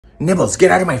Nibbles, get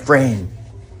out of my frame.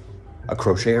 A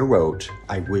crocheter wrote,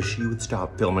 I wish you would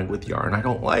stop filming with yarn I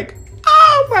don't like.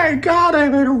 Oh my God, I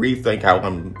better rethink how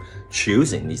I'm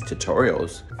choosing these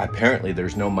tutorials. Apparently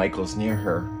there's no Michaels near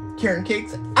her. Karen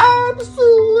Cakes,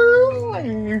 absolutely.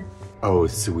 Oh,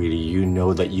 sweetie, you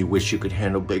know that you wish you could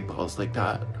handle big balls like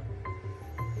that.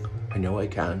 I know I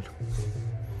can.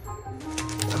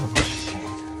 Oh,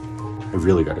 I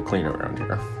really gotta clean around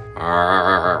here.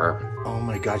 Arr. Oh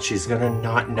my God, she's gonna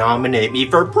not nominate me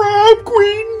for prom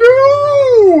queen,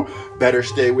 no! Better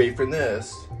stay away from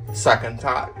this. Second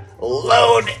thought,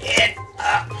 load it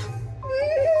up.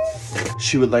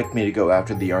 She would like me to go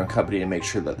after the yarn company and make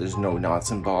sure that there's no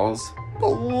knots and balls.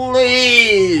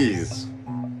 Please!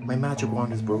 My magic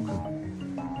wand is broken.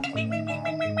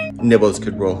 Nibbles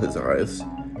could roll his eyes.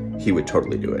 He would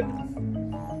totally do it.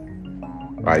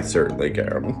 I certainly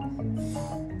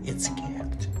can. It's scary.